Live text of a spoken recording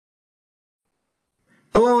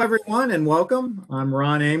Hello, everyone, and welcome. I'm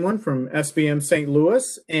Ron Amlin from SBM St.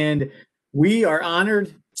 Louis, and we are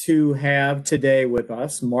honored to have today with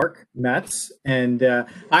us Marc Metz. And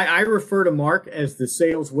I refer to Marc as the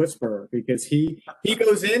sales whisperer because he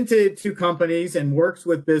goes into companies and works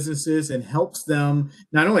with businesses and helps them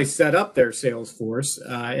not only set up their sales force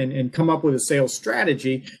and come up with a sales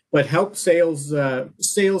strategy, but help sales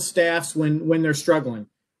staffs when they're struggling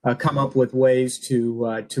come up with ways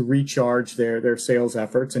to recharge their sales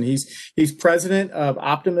efforts. And he's president of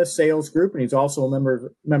Optimus Sales Group, and he's also a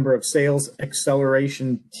member of Sales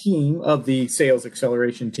Xceleration team of the Sales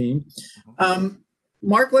Xceleration team.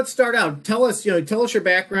 Marc, let's start out. Tell us your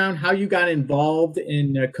background, how you got involved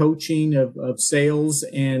in coaching of sales,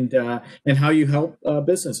 and how you help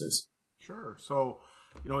businesses. Sure. So,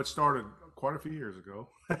 it started quite a few years ago.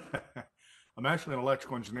 I'm actually an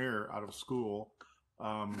electrical engineer out of school.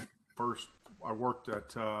 First, I worked at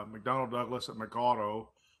McDonnell Douglas at McAuto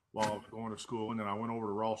while I was going to school, and then I went over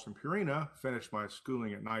to Ralston Purina, finished my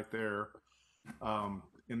schooling at night there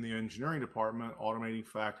in the engineering department, automating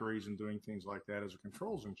factories and doing things like that as a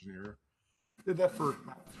controls engineer. Did that for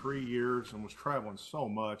about 3 years and was traveling so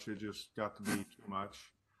much, it just got to be too much.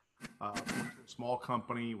 Small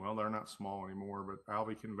company, well, they're not small anymore, but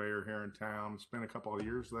Alvey Conveyor here in town. Spent a couple of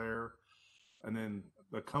years there, and then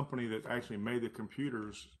the company that actually made the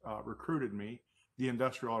computers recruited me, the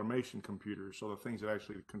industrial automation computers, so the things that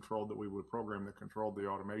actually controlled, that we would program, that controlled the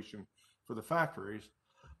automation for the factories.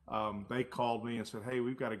 They called me and said, "Hey,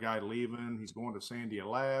 we've got a guy leaving. He's going to Sandia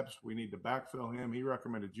Labs. We need to backfill him. He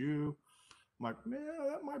recommended you." I'm like, "Yeah,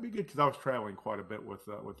 that might be good," because I was traveling quite a bit with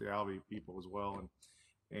the Alvey people as well,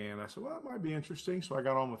 and I said, "Well, that might be interesting." So I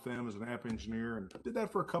got on with them as an app engineer and did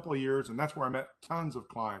that for a couple of years. And that's where I met tons of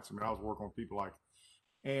clients. I mean, I was working with people like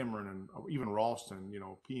Ameren and even Ralston,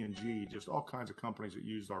 P&G, just all kinds of companies that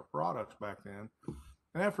used our products back then.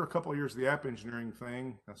 And after a couple of years of the app engineering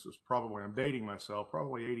thing, this was probably, I'm dating myself,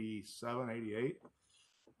 probably 87, 88.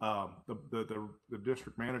 The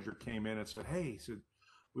district manager came in and said, "Hey," he said,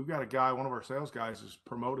 "we've got a guy, one of our sales guys is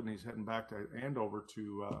promoted and he's heading back to Andover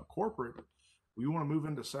to corporate. We want to move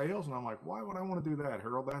into sales." And I'm like, "Why would I want to do that,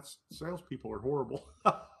 Harold? That's salespeople are horrible."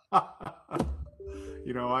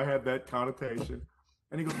 I had that connotation.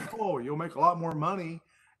 And he goes, "Oh, you'll make a lot more money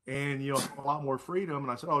and you'll have a lot more freedom."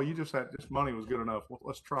 And I said, "Oh, you just had this money was good enough. Well,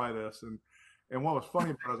 let's try this." And what was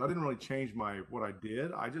funny about it is I didn't really change what I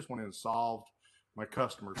did. I just went in and solved my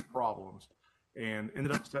customers' problems and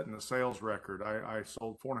ended up setting a sales record. I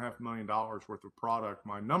sold $4.5 million worth of product.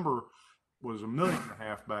 My number was 1.5 million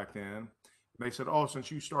back then. They said, "Oh,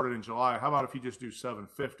 since you started in July, how about if you just do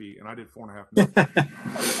 750?" And I did 4.5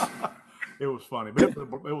 million. It was funny, but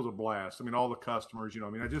it was a blast. I mean, all the customers,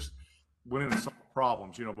 I just went in and solved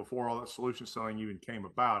problems. Before all that solution selling even came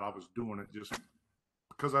about, I was doing it just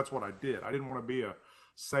because that's what I did. I didn't want to be a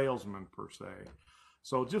salesman per se.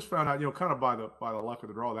 So just found out, kind of by the luck of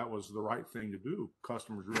the draw, that was the right thing to do.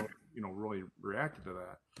 Customers really reacted to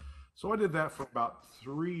that. So I did that for about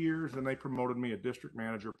 3 years, and they promoted me a district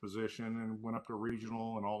manager position and went up to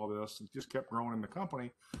regional and all of this, and just kept growing in the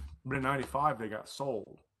company. But in '95, they got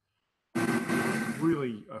sold.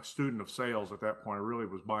 Really a student of sales at that point. I really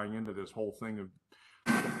was buying into this whole thing of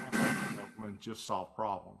just solve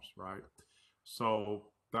problems, right?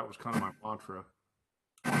 So that was kind of my mantra.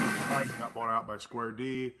 I got bought out by Square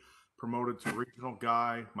D, promoted to regional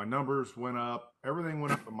guy. My numbers went up, everything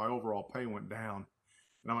went up, but my overall pay went down.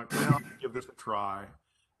 And I'm like, "Well, I'll give this a try."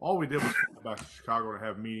 All we did was go back to Chicago to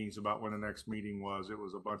have meetings about when the next meeting was. It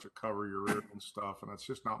was a bunch of cover your ear and stuff, and that's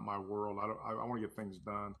just not my world. I want to get things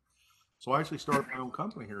done. So I actually started my own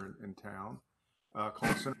company here in town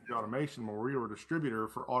called Synergy Automation, where we were a distributor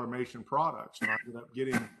for automation products. And I ended up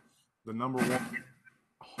getting the number one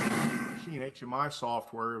machine HMI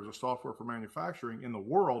software. It was a software for manufacturing in the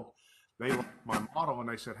world. They liked my model and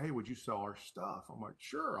they said, "Hey, would you sell our stuff?" I'm like,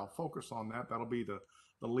 "Sure, I'll focus on that. That'll be the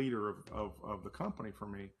leader of the company for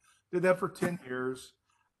me." Did that for 10 years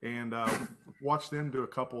and watched them do a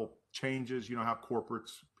couple changes. You know how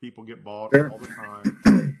corporates, people get bought all the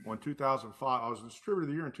time. Well, in 2005, I was a distributor of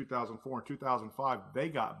the year in 2004. In 2005, they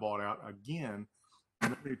got bought out again.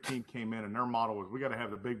 And the new team came in, and their model was, "We got to have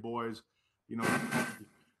the big boys,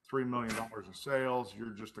 $3 million in sales.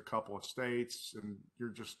 You're just a couple of states, and you're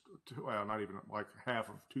just, well, not even like half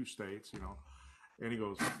of 2 states. And he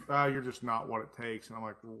goes, "You're just not what it takes." And I'm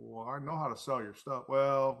like, "Well, I know how to sell your stuff."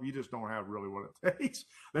 "Well, you just don't have really what it takes."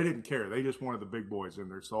 They didn't care. They just wanted the big boys in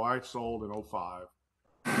there. So I sold in '05.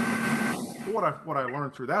 What I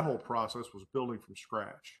learned through that whole process was building from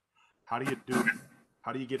scratch. How do you do it?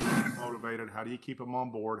 How do you get them motivated? How do you keep them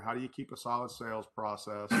on board? How do you keep a solid sales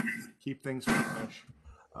process? Keep things fresh.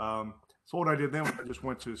 So what I did then was I just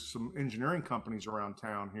went to some engineering companies around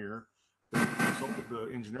town here that sold the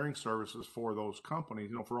engineering services for those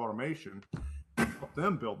companies, for automation, help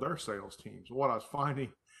them build their sales teams. What I was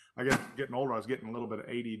finding, I guess getting older, I was getting a little bit of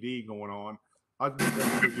ADD going on. I'd be there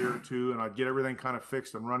for a year or two and I'd get everything kind of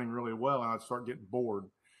fixed and running really well, and I'd start getting bored.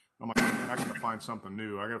 I'm like, man, I gotta find something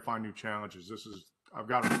new. I gotta find new challenges. I've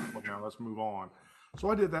got to now. Let's move on. So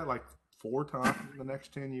I did that like 4 times in the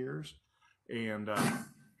next 10 years. And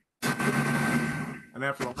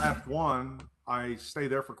after the last one, I stayed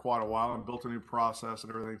there for quite a while and built a new process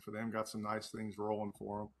and everything for them, got some nice things rolling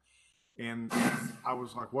for them. And I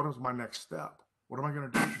was like, what is my next step? What am I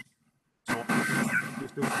going to do? So I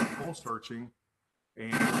just did some soul searching.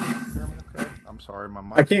 And okay, I'm sorry, my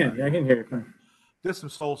mic. I can hear you. Did some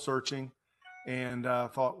soul searching and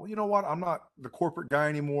thought, well, you know what? I'm not the corporate guy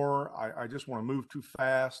anymore. I just want to move too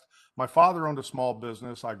fast. My father owned a small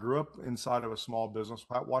business. I grew up inside of a small business.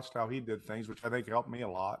 I watched how he did things, which I think helped me a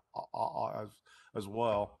lot as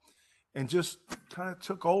well. And just kind of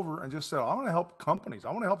took over and just said, I want to help companies.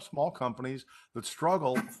 I want to help small companies that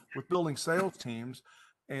struggle with building sales teams.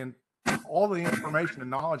 And all the information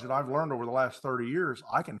and knowledge that I've learned over the last 30 years,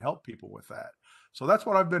 I can help people with that. So that's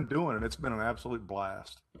what I've been doing, and it's been an absolute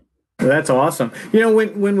blast. That's awesome.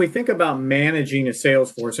 When we think about managing a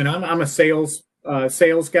sales force, and I'm a sales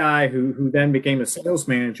guy who then became a sales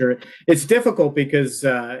manager, it's difficult because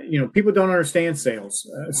people don't understand sales,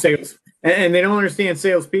 and they don't understand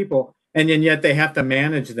salespeople, and yet they have to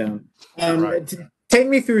manage them. Right. Take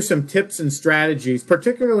me through some tips and strategies,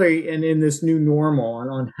 particularly in this new normal,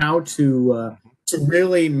 on how to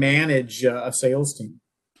really manage a sales team.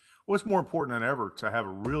 Well, it's more important than ever to have a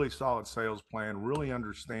really solid sales plan, really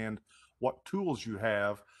understand what tools you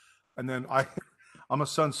have. And then I'm a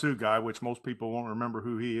Sun Tzu guy, which most people won't remember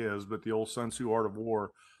who he is, but the old Sun Tzu Art of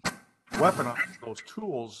War, weaponize those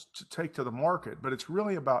tools to take to the market. But it's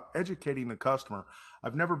really about educating the customer.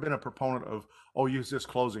 I've never been a proponent of, use this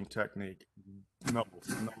closing technique. No,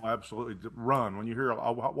 absolutely. Run. When you hear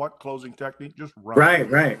what closing technique, just run.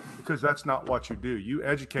 Right. Because that's not what you do. You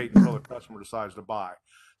educate until the customer decides to buy.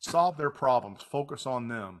 Solve their problems. Focus on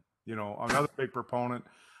them. Another big proponent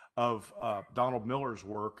of Donald Miller's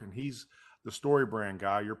work, and he's the Story Brand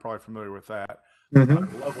guy. You're probably familiar with that.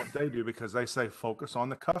 Mm-hmm. I love what they do because they say focus on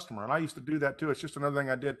the customer, and I used to do that too. It's just another thing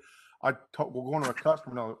I did. We're going to a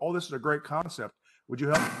customer and like, this is a great concept. Would you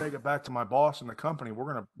help me take it back to my boss in the company?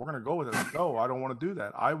 We're gonna go with it. No, I don't want to do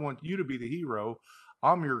that. I want you to be the hero.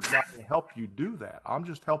 I'm your guy to help you do that. I'm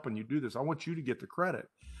just helping you do this. I want you to get the credit.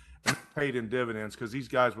 And paid in dividends because these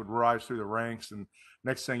guys would rise through the ranks, and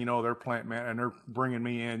next thing you know, they're plant man and they're bringing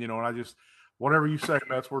me in, and I just, whatever you say,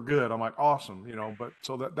 we're good. I'm like, awesome, but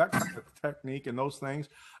so that kind of technique and those things.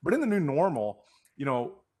 But in the new normal,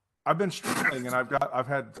 I've been struggling, and I've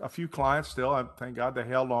had a few clients still. Thank God they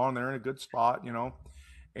held on. They're in a good spot,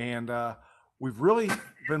 and we've really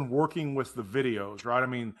been working with the videos, right? I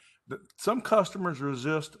mean, some customers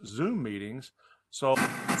resist Zoom meetings. So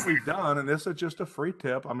what we've done, and this is just a free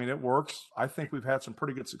tip, I mean, it works. I think we've had some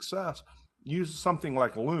pretty good success. Use something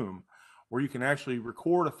like Loom, where you can actually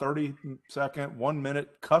record a 30-second, 1-minute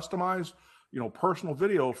customized, personal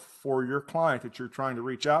video for your client that you're trying to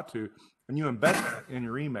reach out to, and you embed that in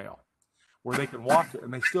your email where they can watch it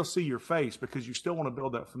and they still see your face because you still want to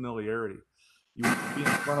build that familiarity. You want to be in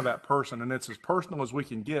front of that person, and it's as personal as we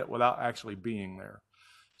can get without actually being there.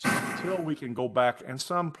 So until we can go back, and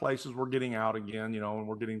some places we're getting out again, and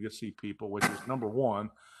we're getting to see people, which is number one.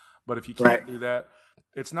 But if you can't do that,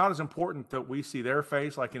 it's not as important that we see their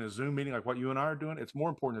face, like in a Zoom meeting, like what you and I are doing. It's more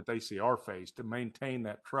important that they see our face to maintain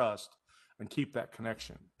that trust and keep that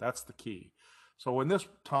connection. That's the key. So in this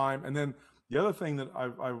time, and then the other thing that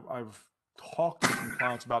I've talked to some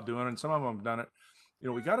clients about doing, and some of them have done it,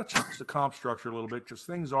 we got to change the comp structure a little bit because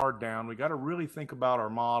things are down. We got to really think about our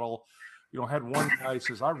model. I had one guy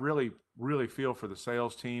says, I really, really feel for the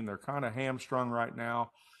sales team. They're kind of hamstrung right now.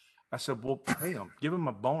 I said, well, pay them, give them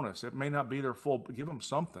a bonus. It may not be their full, but give them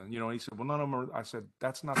something. He said, well, none of them are. I said,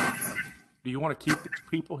 that's not the point. Do you want to keep these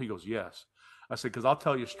people? He goes, yes. I said, because I'll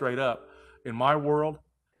tell you straight up, in my world,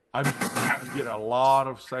 I get a lot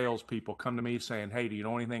of salespeople come to me saying, hey, do you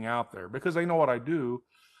know anything out there? Because they know what I do.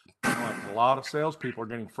 A lot of salespeople are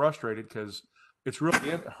getting frustrated because it's really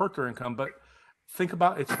hurt their income, but think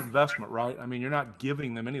about it's an investment, right? I mean, you're not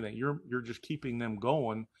giving them anything. You're just keeping them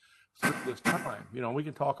going through this time. We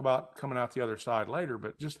can talk about coming out the other side later,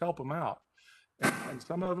 but just help them out. And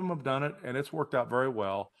some of them have done it, and it's worked out very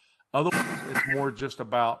well. Otherwise, it's more just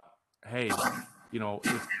about, hey,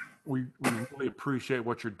 if we really appreciate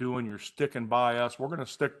what you're doing. You're sticking by us. We're going to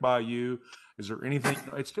stick by you. Is there anything?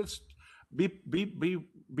 It's just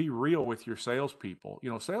be real with your salespeople.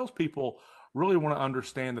 You know, salespeople really want to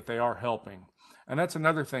understand that they are helping. And that's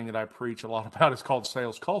another thing that I preach a lot about. It's called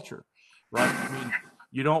sales culture, right? I mean,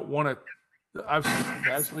 you don't want to, I've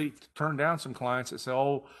actually turned down some clients that say,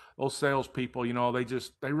 oh, those salespeople, you know,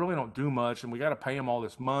 they really don't do much and we got to pay them all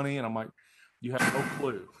this money. And I'm like, you have no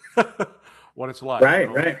clue what it's like. Right, You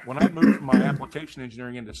know, right. when I moved from my application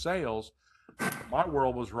engineering into sales, my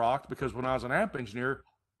world was rocked because when I was an app engineer,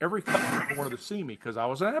 every customer wanted to see me because I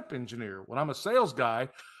was an app engineer. When I'm a sales guy,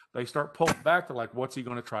 they start pulling back. They're like, what's he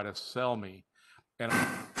going to try to sell me? And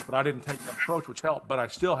but I didn't take that approach, which helped, but I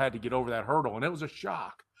still had to get over that hurdle. And it was a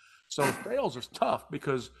shock. So sales is tough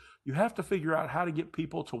because you have to figure out how to get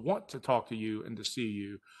people to want to talk to you and to see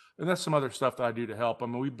you. And that's some other stuff that I do to help. I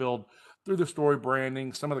mean, we build through the story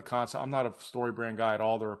branding, some of the concepts. I'm not a story brand guy at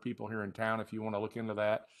all. There are people here in town if you want to look into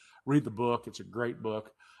that. Read the book. It's a great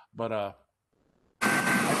book. But I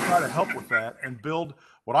try to help with that and build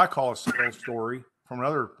what I call a sales story from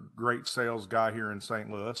another great sales guy here in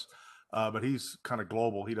St. Louis. But he's kind of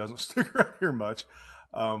global. He doesn't stick around here much.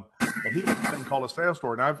 But he has a thing called a sales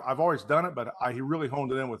story. And I've always done it, but he really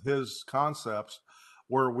honed it in with his concepts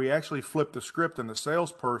where we actually flip the script and the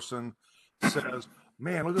salesperson says,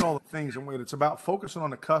 man, look at all the things. And it's about focusing on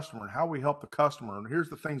the customer and how we help the customer. And here's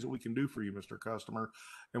the things that we can do for you, Mr. Customer.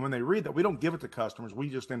 And when they read that, we don't give it to customers. We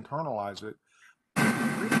just internalize it.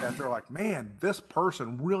 Read that, they're like, man, this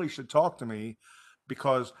person really should talk to me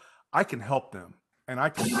because I can help them and I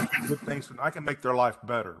can do good things and I can make their life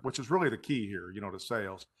better, which is really the key here, you know, to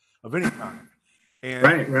sales of any kind.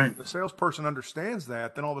 And Right. the salesperson understands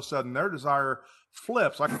that, then all of a sudden their desire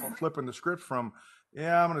flips. I call flipping the script from,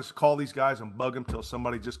 yeah, I'm going to call these guys and bug them till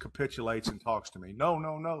somebody just capitulates and talks to me.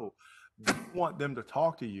 No. You want them to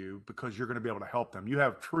talk to you because you're going to be able to help them. You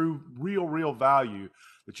have true, real value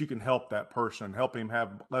that you can help that person, help him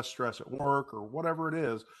have less stress at work or whatever it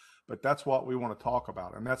is. But that's what we want to talk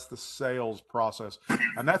about. And that's the sales process.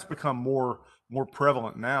 And that's become more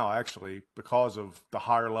prevalent now, actually, because of the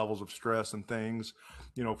higher levels of stress and things.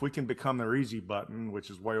 You know, if we can become their easy button, which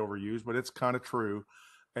is way overused, but it's kind of true.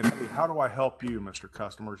 And hey, how do I help you, Mr.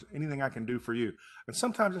 Customers? Anything I can do for you? And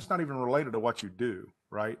sometimes it's not even related to what you do,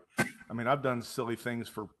 right? I mean, I've done silly things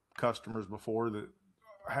for customers before that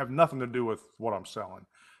have nothing to do with what I'm selling,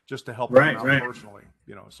 just to help them out personally,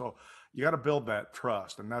 you know. So you got to build that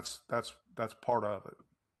trust, and that's part of it.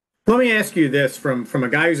 Let me ask you this from a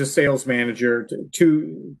guy who's a sales manager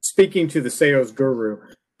to speaking to the sales guru.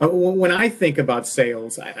 When I think about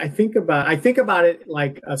sales, I think about it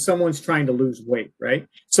like someone's trying to lose weight, right?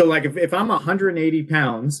 So like if I'm 180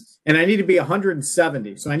 pounds and I need to be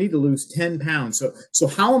 170, so I need to lose 10 pounds. So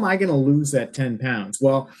how am I going to lose that 10 pounds?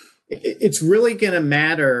 Well, it's really going to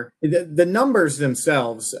matter. The numbers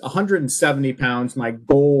themselves, 170 pounds, my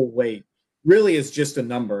goal weight, really is just a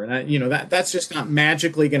number. And that's just not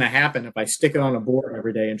magically going to happen if I stick it on a board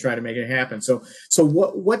every day and try to make it happen. So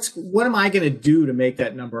what am I going to do to make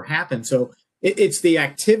that number happen? So it's the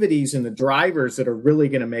activities and the drivers that are really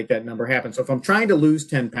going to make that number happen. So if I'm trying to lose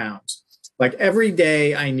 10 pounds, like every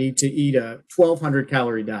day I need to eat a 1,200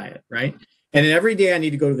 calorie diet, right? And then every day I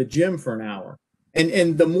need to go to the gym for an hour.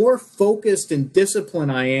 And the more focused and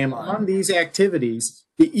disciplined I am on these activities,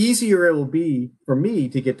 the easier it will be for me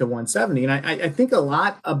to get to 170. And I think a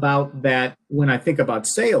lot about that when I think about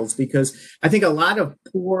sales, because I think a lot of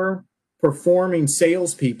poor performing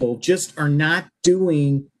salespeople just are not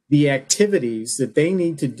doing the activities that they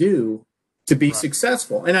need to do to be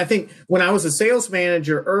successful. And I think when I was a sales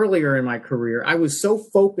manager earlier in my career, I was so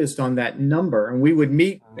focused on that number, and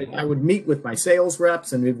I would meet with my sales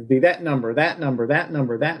reps and it would be that number.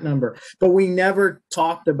 But we never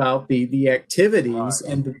talked about the activities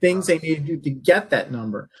and the things they need to do to get that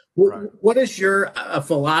number. What is your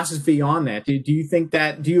philosophy on that? Do you think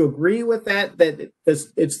that, do you agree with that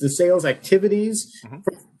it's the sales activities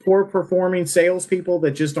for poor performing salespeople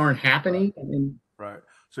that just aren't happening? Right.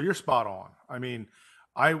 So you're spot on. I mean,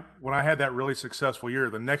 when I had that really successful year,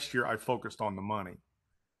 the next year I focused on the money.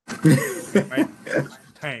 I was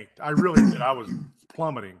tanked. I really did. I was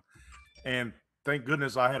plummeting. And thank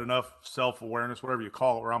goodness I had enough self-awareness, whatever you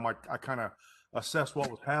call it, where I'm like, I kind of assessed what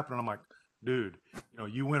was happening. I'm like, dude,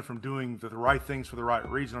 you went from doing the right things for the right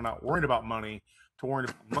reason and not worrying about money to worrying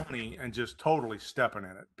about money and just totally stepping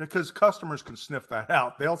in it, because customers can sniff that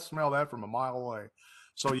out. They'll smell that from a mile away.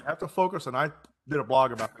 So you have to focus, and I did a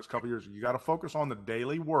blog about this a couple of years ago. You got to focus on the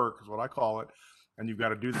daily work, is what I call it, and you've got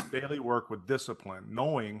to do the daily work with discipline,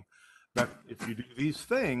 knowing that if you do these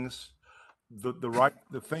things,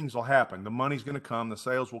 the things will happen. The money's going to come, the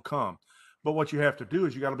sales will come. But what you have to do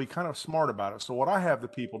is you got to be kind of smart about it. So what I have the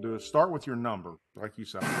people do is start with your number, like you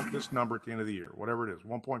said, this number at the end of the year, whatever it is,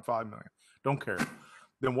 1.5 million. Don't care.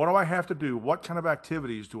 Then what do I have to do? What kind of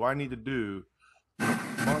activities do I need to do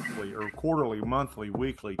monthly or quarterly, monthly,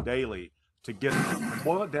 weekly, daily to get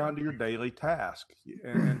boil it down to your daily task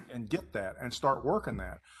and get that and start working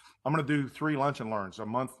that. I'm going to do 3 lunch and learns a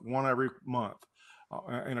month, one every month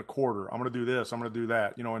in a quarter. I'm going to do this. I'm going to do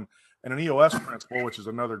that. You know, and an EOS principle, which is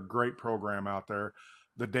another great program out there,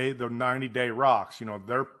 the 90-day rocks. You know,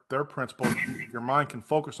 their principle, your mind can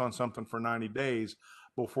focus on something for 90 days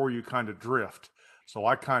before you kind of drift. So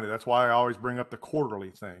that's why I always bring up the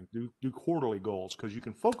quarterly thing. Do quarterly goals because you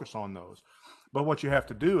can focus on those. But what you have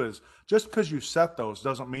to do is, just because you set those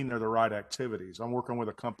doesn't mean they're the right activities. I'm working with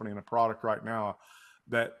a company and a product right now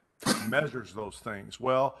that measures those things.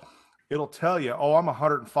 Well, it'll tell you, oh, I'm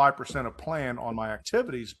 105% of plan on my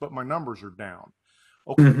activities, but my numbers are down.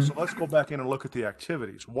 Okay, so let's go back in and look at the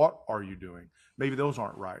activities. What are you doing? Maybe those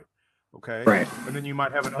aren't right. Okay, right. And then you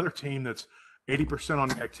might have another team that's 80% on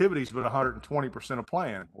the activities, but 120% of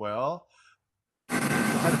plan. Well,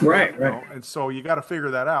 right. And so you got to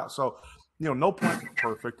figure that out. So, you know, no plan is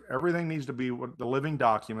perfect. Everything needs to be the living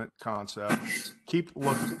document concept.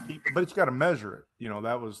 But it's got to measure it. You know,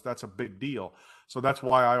 that's a big deal. So that's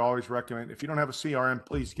why I always recommend, if you don't have a CRM,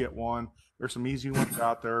 please get one. There's some easy ones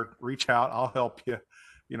out there. Reach out. I'll help you.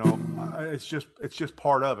 You know, it's just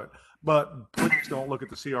part of it. But please don't look at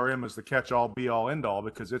the CRM as the catch-all, be-all, end-all,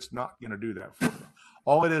 because it's not going to do that for you.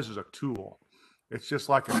 All it is a tool. It's just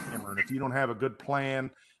like a hammer. And if you don't have a good plan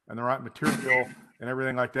and the right material and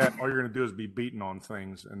everything like that, all you're going to do is be beating on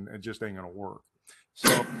things, and it just ain't going to work.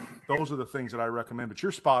 So those are the things that I recommend. But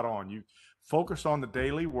you're spot on. You focus on the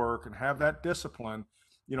daily work and have that discipline.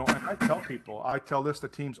 You know, and I tell this to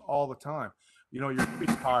teams all the time. You know, you're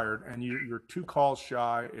pretty tired and you're 2 calls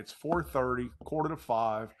shy. It's 4:30,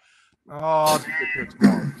 4:45. Oh,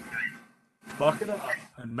 buck it up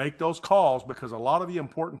and make those calls, because a lot of the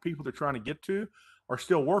important people they're trying to get to are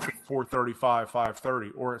still working at 4:35, 5:30,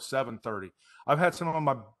 or at 7:30. I've had some of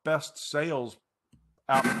my best sales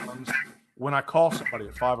outcomes when I call somebody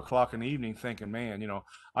at 5 o'clock in the evening thinking, man, you know,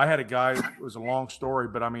 I had a guy, it was a long story,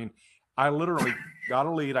 but I mean, I literally got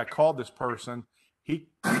a lead. I called this person. He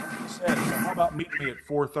said, how about meeting me at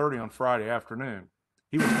 4:30 on Friday afternoon?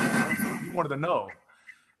 He wanted to know.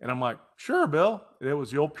 And I'm like, sure, Bill. It was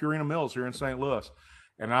the old Purina Mills here in St. Louis.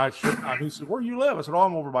 And he said, where do you live? I said, oh,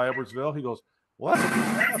 I'm over by Edwardsville. He goes, well, that's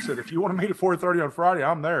what I said. If you want to meet at 4:30 on Friday,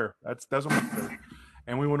 I'm there. That doesn't matter.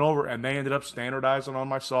 And we went over, and they ended up standardizing on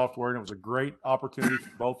my software, and it was a great opportunity for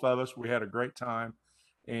both of us. We had a great time.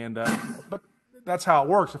 And but that's how it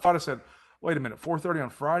works. If I'd have said, wait a minute, 4:30 on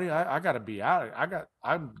Friday, I got to be out.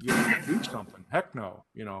 I'm going to do something. Heck no.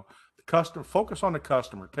 You know, focus on the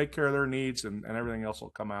customer, take care of their needs, and everything else will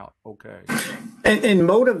come out okay. And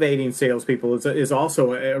motivating salespeople is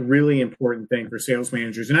also a really important thing for sales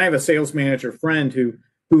managers. And I have a sales manager friend who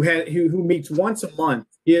meets once a month.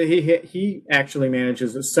 He actually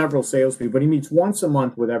manages several salespeople, but he meets once a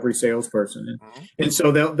month with every salesperson. And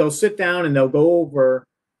so they'll sit down and they'll go over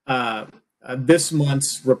this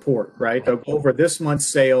month's report, right? They'll go over this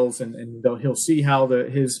month's sales, and he'll see how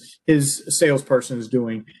his salesperson is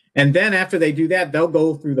doing. And then after they do that, they'll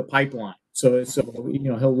go through the pipeline. So you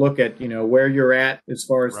know, he'll look at, you know, where you're at as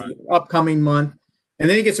far as the upcoming month, and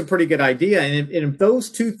then he gets a pretty good idea. And if those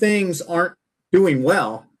 2 things aren't doing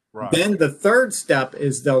well, then the third step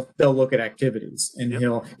is they'll look at activities, and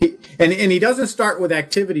he doesn't start with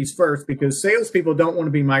activities first, because salespeople don't want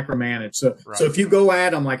to be micromanaged. So if you go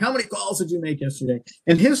at him like, how many calls did you make yesterday?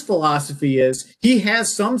 And his philosophy is, he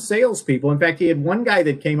has some salespeople. In fact, he had one guy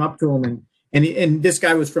that came up to him, and this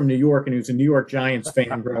guy was from New York, and he was a New York Giants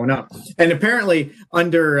fan growing up. And apparently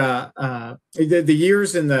under the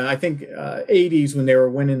years in the, I think, 80s, when they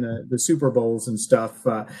were winning the Super Bowls and stuff,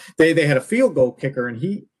 they had a field goal kicker, and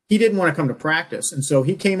he didn't want to come to practice. And so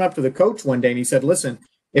he came up to the coach one day and he said, listen,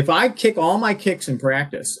 if I kick all my kicks in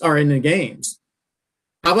practice or in the games,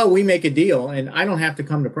 how about we make a deal and I don't have to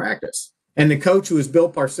come to practice? And the coach, who was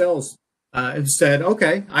Bill Parcells, said,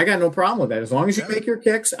 okay, I got no problem with that. As long as you make your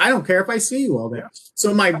kicks, I don't care if I see you all day.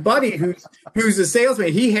 So my buddy, who's a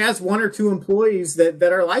salesman, he has 1 or 2 employees that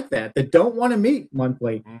are like that don't want to meet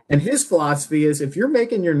monthly. And his philosophy is, if you're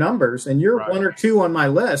making your numbers and you're 1 or 2 on my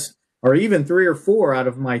list, or even 3 or 4 out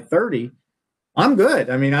of my 30, I'm good.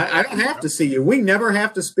 I mean, I don't have to see you. We never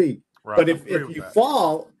have to speak. But if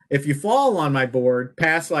you fall on my board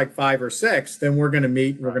past like 5 or 6, then we're going to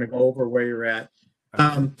meet. We're going to go over where you're at.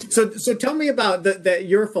 So tell me about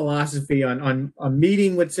your philosophy on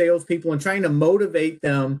meeting with salespeople and trying to motivate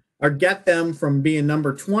them or get them from being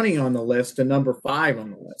number 20 on the list to number 5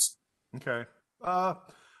 on the list? Okay.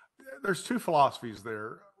 There's two philosophies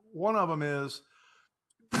there. One of them is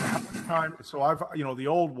how much time. So the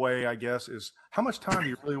old way, I guess, is how much time do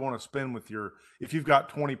you really want to spend with if you've got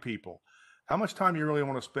 20 people, how much time do you really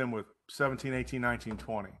want to spend with 17, 18, 19,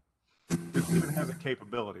 20? Do they even have the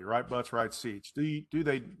capability, right butts, right seats? Do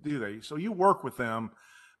they? So you work with them,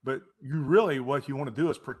 but what you want to do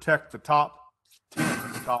is protect the top 10,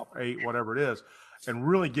 the top 8, whatever it is, and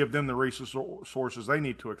really give them the resources they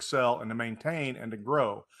need to excel and to maintain and to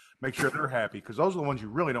grow. Make sure they're happy, because those are the ones you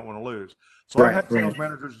really don't want to lose. So I had sales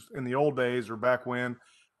managers in the old days, or back when,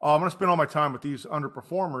 I'm going to spend all my time with these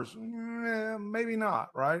underperformers. Maybe not,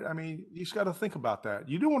 right? I mean, you just got to think about that.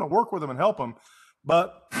 You do want to work with them and help them,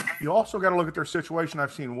 but you also got to look at their situation.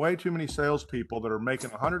 I've seen way too many salespeople that are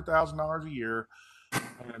making $100,000 a year,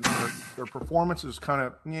 and their performance is kind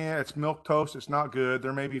of, it's milquetoast. It's not good.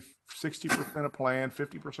 They're maybe 60% of plan,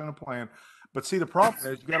 50% of plan. But see, the problem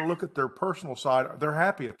is you got to look at their personal side. They're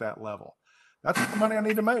happy at that level. That's the money I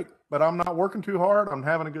need to make, but I'm not working too hard. I'm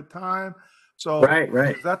having a good time. So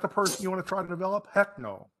is that the person you want to try to develop? Heck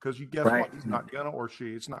no, because you guess what? He's not gonna, or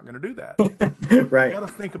it's not gonna do that. Right. You got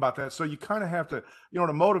to think about that. So you kind of have to,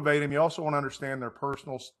 to motivate them. You also want to understand their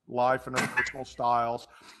personal life and their personal styles.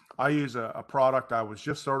 I use a product. I was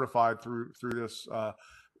just certified through this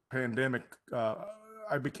pandemic.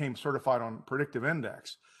 I became certified on Predictive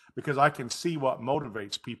Index, because I can see what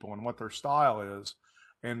motivates people and what their style is.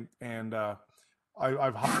 And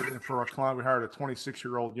I've hired, for a client, we hired a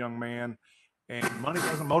 26-year-old young man, and money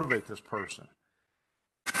doesn't motivate this person.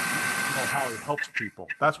 How he helps people.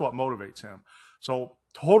 That's what motivates him. So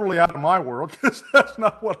totally out of my world, because that's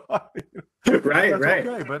not what I do. Right.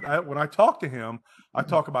 Okay. But when I talk to him, I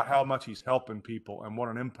talk about how much he's helping people and what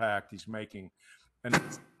an impact he's making. And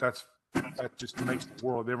that just makes the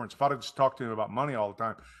world of difference. If I just talk to him about money all the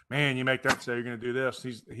time, man, you make that, say you're going to do this,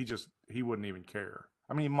 he wouldn't even care.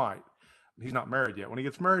 I mean, he might. He's not married yet. When he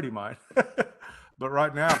gets married, he might. But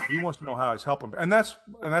right now, he wants to know how he's helping. And that's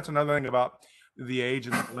another thing about the age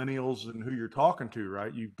and the millennials and who you're talking to,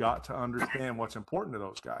 right? You've got to understand what's important to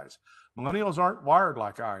those guys. Millennials aren't wired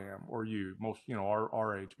like I am or you, most,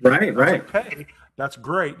 our age. Right. Okay, that's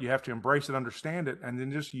great. You have to embrace it, understand it, and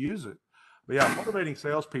then just use it. But yeah, motivating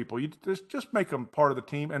salespeople, you just make them part of the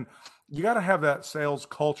team. And you got to have that sales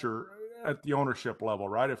culture at the ownership level,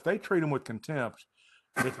 right? If they treat them with contempt,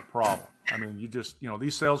 it's a problem. I mean,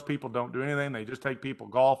 these salespeople don't do anything. They just take people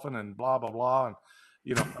golfing and blah, blah, blah. And,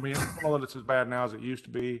 I mean, I don't know that it's as bad now as it used to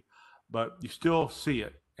be, but you still see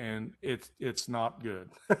it, and it's not good.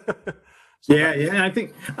 Yeah. I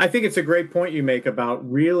think it's a great point you make about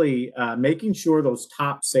really making sure those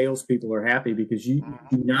top salespeople are happy, because you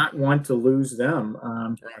do not want to lose them.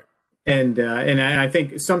 Right. And I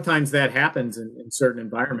think sometimes that happens in certain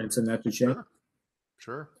environments, and that's a shame.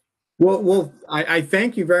 Sure. Well, I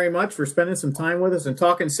thank you very much for spending some time with us and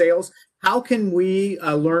talking sales. How can we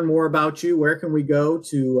learn more about you? Where can we go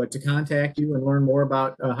to contact you and learn more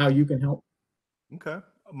about how you can help? Okay.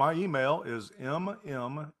 My email is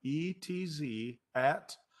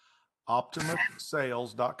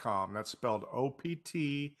mmmetz@optimussales.com. That's spelled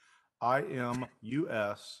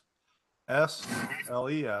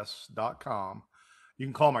OPTIMUSSLES.com. You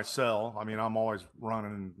can call my cell. I mean, I'm always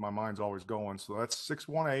running and my mind's always going. So that's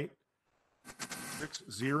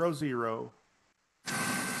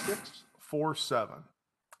 618-600-647.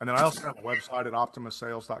 And then I also have a website at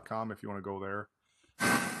optimussales.com if you want to go there.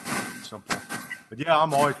 Simple. But yeah,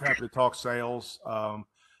 I'm always happy to talk sales.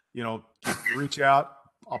 Reach out.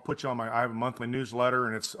 I'll put you on I have a monthly newsletter,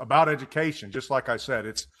 and it's about education. Just like I said,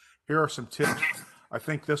 here are some tips. I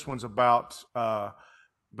think this one's about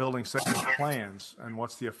building sales plans and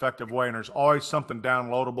what's the effective way. And there's always something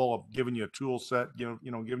downloadable of giving you a tool set,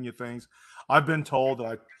 giving you things. I've been told that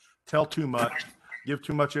I tell too much, give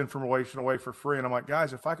too much information away for free. And I'm like,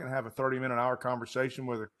 guys, if I can have a 30-minute, hour conversation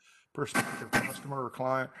with a prospective customer or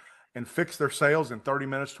client and fix their sales in 30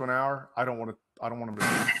 minutes to an hour, I don't want them to do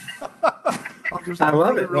it. I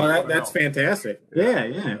love it. Well, that's fantastic.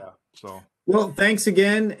 Yeah. So, well, thanks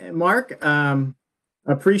again, Mark.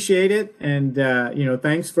 Appreciate it. And,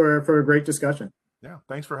 thanks for a great discussion. Yeah.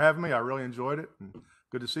 Thanks for having me. I really enjoyed it. And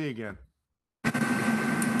good to see you again.